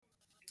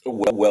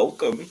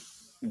Welcome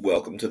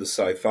to the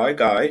Sci-Fi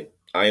Guy.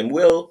 I am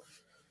Will,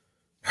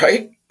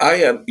 right? I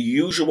am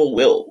usual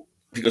Will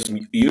because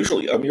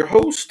usually I'm your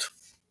host,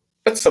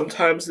 but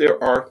sometimes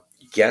there are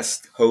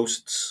guest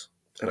hosts,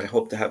 and I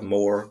hope to have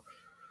more.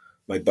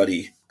 My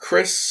buddy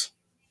Chris,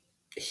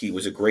 he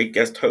was a great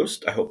guest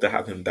host. I hope to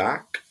have him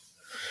back.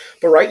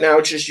 But right now,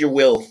 it's just your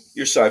Will,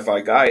 your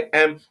Sci-Fi Guy,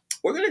 and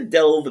we're going to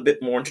delve a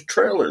bit more into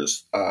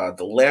trailers.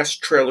 The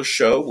last trailer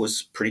show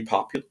was pretty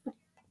popular.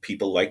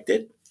 People liked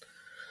it.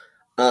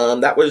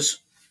 That was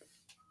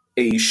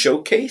a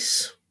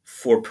showcase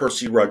for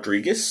Percy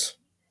Rodriguez,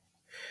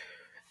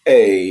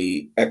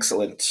 a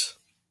excellent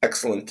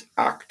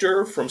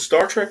actor from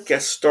Star Trek,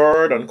 guest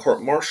starred on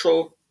Court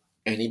Martial,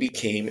 and he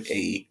became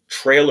a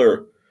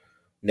trailer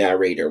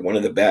narrator, one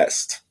of the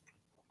best.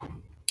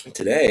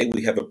 Today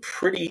we have a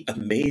pretty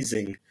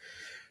amazing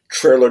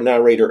trailer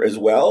narrator as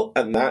well,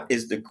 and that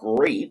is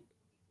the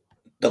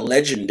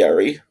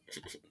legendary,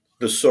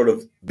 the sort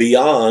of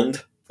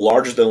beyond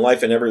larger than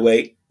life in every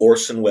way,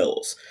 Orson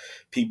Welles.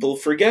 People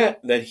forget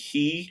that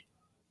he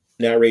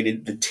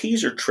narrated the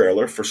teaser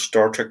trailer for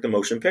Star Trek the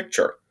Motion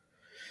Picture.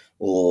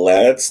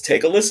 Let's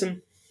take a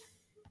listen.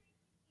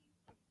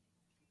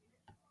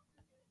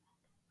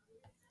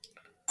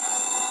 The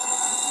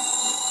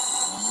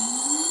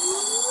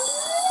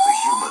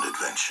human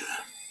adventure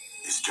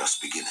is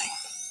just beginning.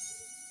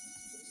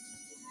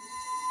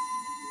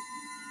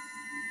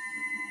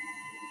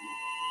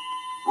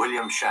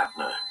 William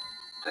Shatner,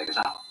 take us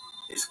out,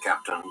 is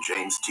Captain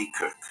James T.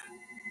 Kirk.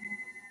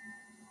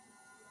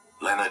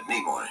 Leonard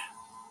Nimoy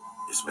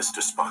is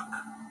Mr. Spock.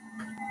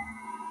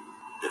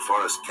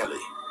 DeForest Kelley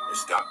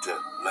is Dr.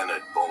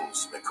 Leonard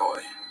Bones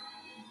McCoy.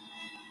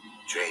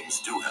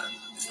 James Doohan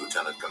is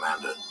Lieutenant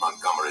Commander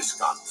Montgomery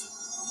Scott.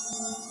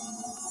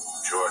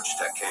 George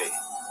Takei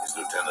is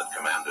Lieutenant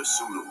Commander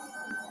Sulu.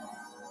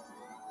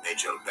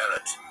 Majel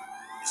Barrett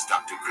is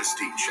Dr.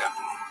 Christine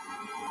Chaplin.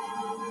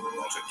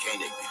 Walter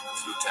Koenig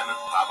is Lieutenant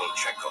Pavel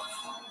Chekhov.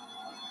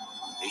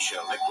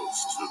 Nichelle Nichols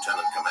is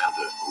Lieutenant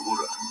Commander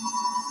Uhura.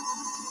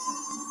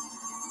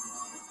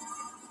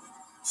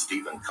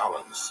 Stephen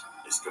Collins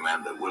is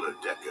Commander Willard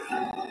Decker.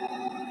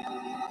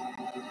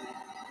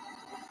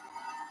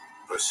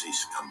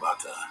 Persis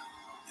Kambata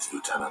is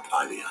Lieutenant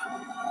Ilia.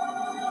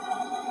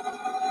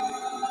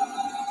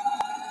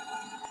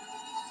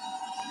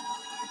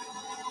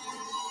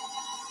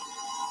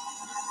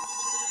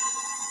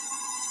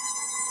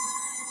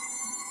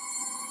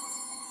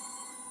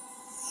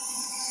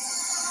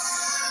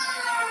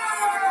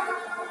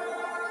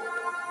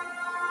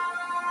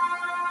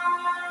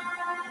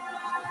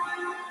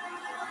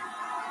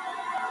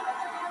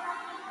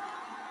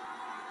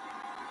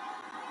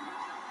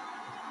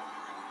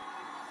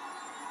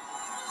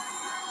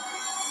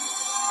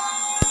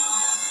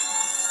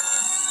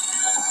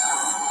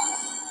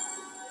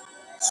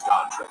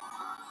 Star Trek,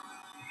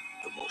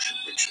 the motion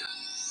picture.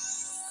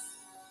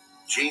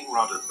 Gene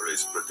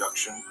Roddenberry's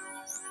production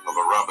of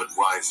a Robert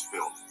Wise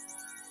film.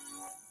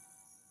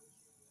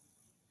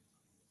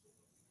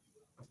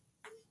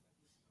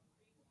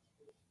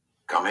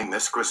 Coming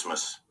this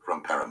Christmas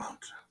from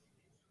Paramount.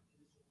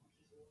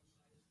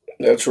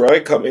 That's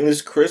right, coming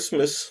this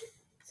Christmas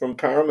from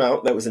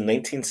Paramount. That was in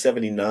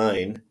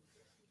 1979.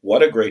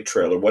 What a great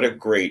trailer. What a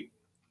great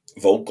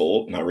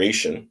vocal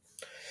narration.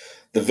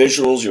 The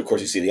visuals, of course,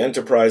 you see the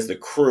Enterprise, the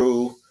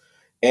crew,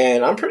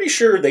 and I'm pretty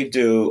sure they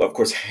do, of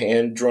course,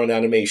 hand drawn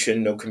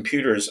animation, no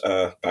computers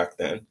back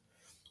then.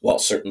 Well,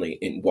 certainly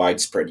in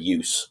widespread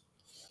use.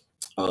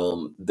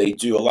 They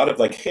do a lot of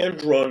like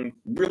hand drawn,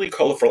 really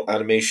colorful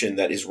animation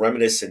that is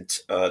reminiscent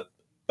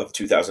of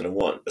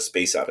 2001, A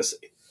Space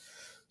Odyssey.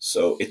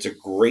 So it's a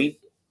great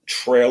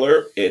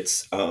trailer.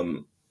 It's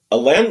a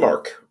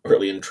landmark,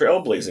 really, in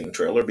trailblazing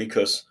trailer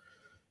because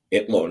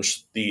it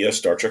launched the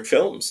Star Trek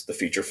films, the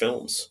feature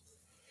films.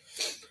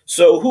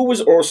 So, who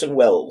was Orson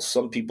Welles?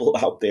 Some people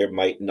out there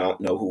might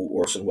not know who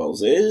Orson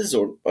Welles is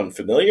or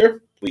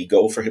unfamiliar. We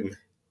go for him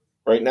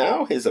right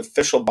now. His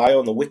official bio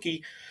on the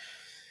wiki.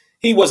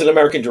 He was an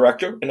American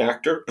director, an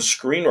actor, a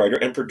screenwriter,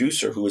 and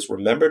producer who is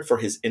remembered for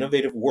his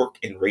innovative work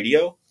in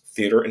radio,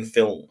 theater, and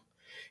film.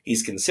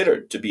 He's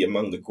considered to be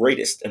among the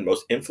greatest and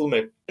most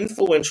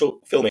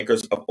influential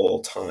filmmakers of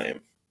all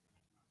time.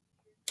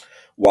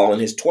 While in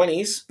his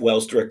 20s,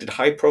 Wells directed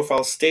high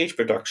profile stage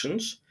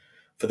productions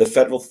for the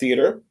Federal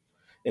Theater,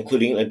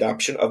 including an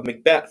adaptation of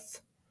Macbeth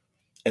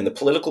and the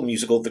political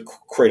musical The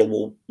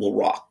Cradle Will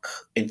Rock.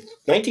 In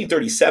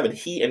 1937,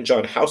 he and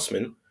John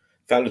Houseman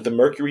founded the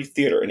Mercury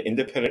Theater, an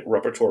independent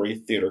repertory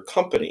theater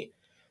company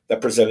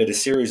that presented a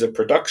series of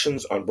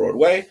productions on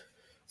Broadway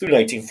through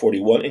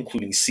 1941,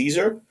 including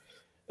Caesar,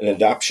 an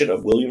adaptation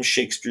of William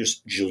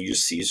Shakespeare's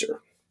Julius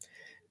Caesar.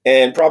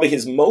 And probably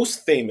his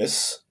most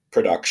famous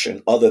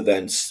production, other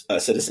than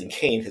Citizen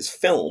Kane, his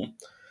film,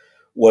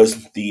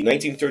 was the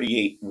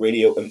 1938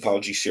 radio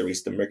anthology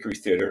series, The Mercury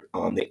Theater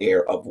on the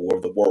Air of War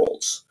of the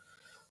Worlds.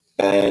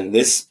 And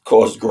this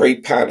caused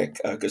great panic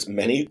because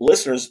many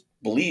listeners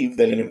believed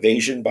that an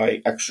invasion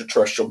by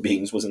extraterrestrial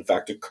beings was in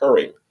fact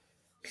occurring.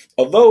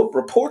 Although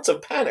reports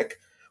of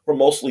panic were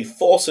mostly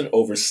false and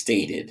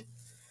overstated.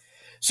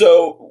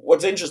 So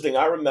what's interesting,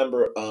 I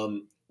remember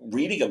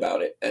reading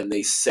about it, and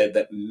they said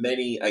that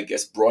many, I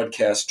guess,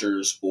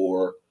 broadcasters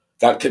or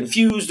got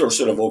confused or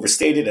sort of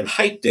overstated and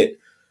hyped it,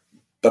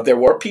 but there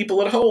were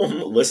people at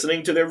home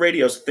listening to their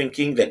radios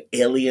thinking that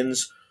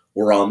aliens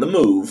were on the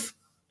move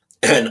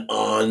and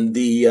on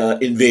the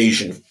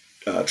invasion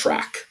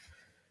track,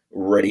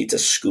 ready to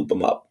scoop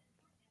them up.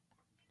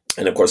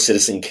 And of course,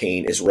 Citizen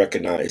Kane is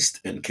recognized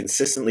and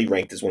consistently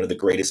ranked as one of the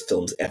greatest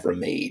films ever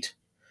made.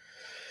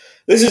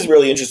 This is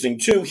really interesting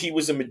too. He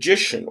was a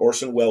magician.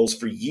 Orson Welles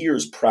for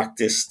years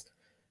practiced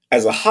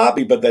as a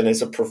hobby, but then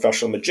as a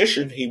professional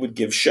magician, he would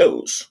give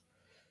shows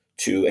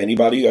to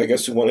anybody, I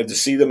guess, who wanted to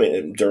see them.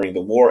 And during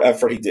the war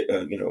effort, he did,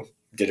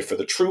 did it for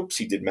the troops.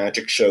 He did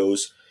magic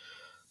shows,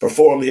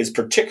 performed his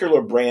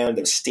particular brand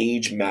of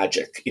stage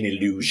magic in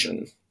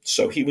illusion.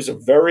 So he was a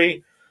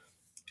very,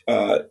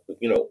 uh,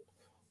 you know,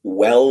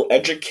 well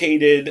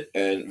educated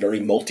and very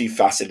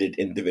multifaceted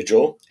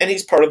individual. And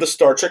he's part of the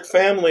Star Trek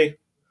family.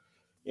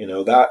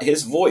 That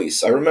his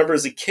voice. I remember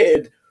as a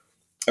kid,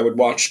 I would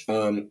watch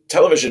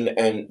television,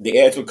 and the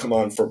ads would come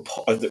on for,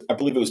 I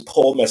believe it was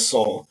Paul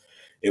Masson.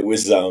 It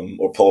was,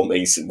 or Paul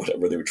Mason,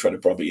 whatever. They were trying to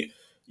probably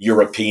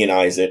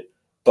Europeanize it.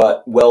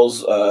 But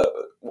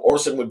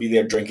Orson would be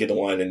there drinking the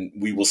wine, and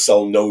we will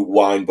sell no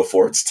wine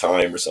before it's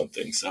time or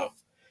something. So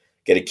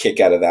get a kick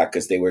out of that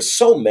because there were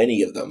so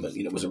many of them. And,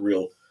 it was a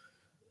real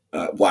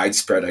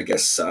widespread, I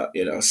guess,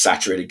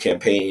 saturated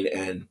campaign.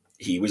 And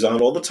he was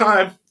on all the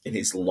time in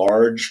his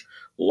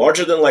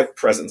larger than life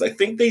presence. I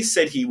think they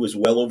said he was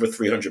well over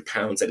 300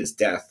 pounds at his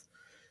death.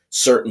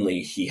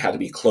 Certainly he had to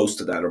be close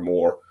to that or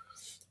more.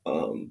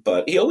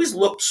 But he always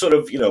looked sort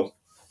of,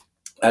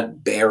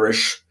 at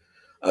bearish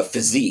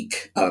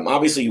physique.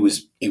 Obviously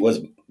he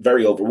was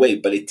very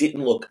overweight, but it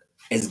didn't look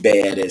as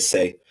bad as,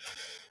 say,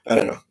 I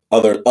don't know,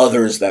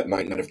 others that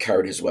might not have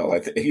carried as well.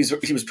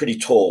 He was pretty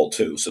tall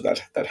too, so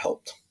that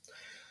helped.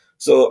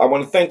 So I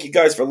want to thank you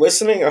guys for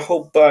listening. I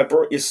hope I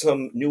brought you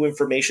some new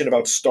information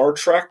about Star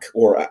Trek,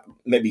 or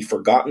maybe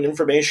forgotten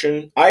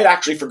information. I had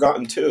actually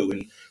forgotten too,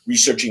 in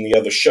researching the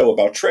other show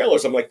about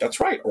trailers. I'm like, that's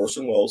right,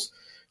 Orson Welles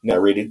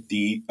narrated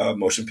the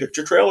motion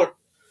picture trailer.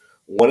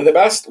 One of the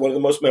best, one of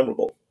the most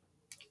memorable.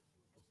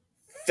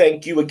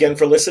 Thank you again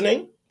for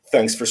listening.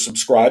 Thanks for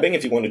subscribing.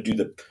 If you want to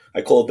do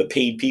I call it the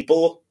paid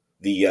people,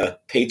 the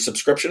paid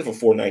subscription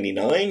for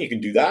 $4.99, you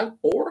can do that,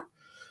 or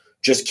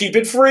just keep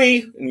it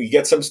free, and you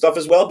get some stuff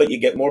as well, but you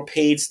get more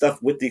paid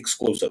stuff with the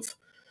exclusive.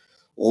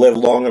 Live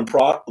long and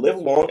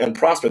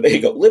prosper. There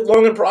you go. Live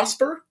long and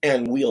prosper,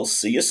 and we'll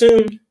see you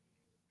soon.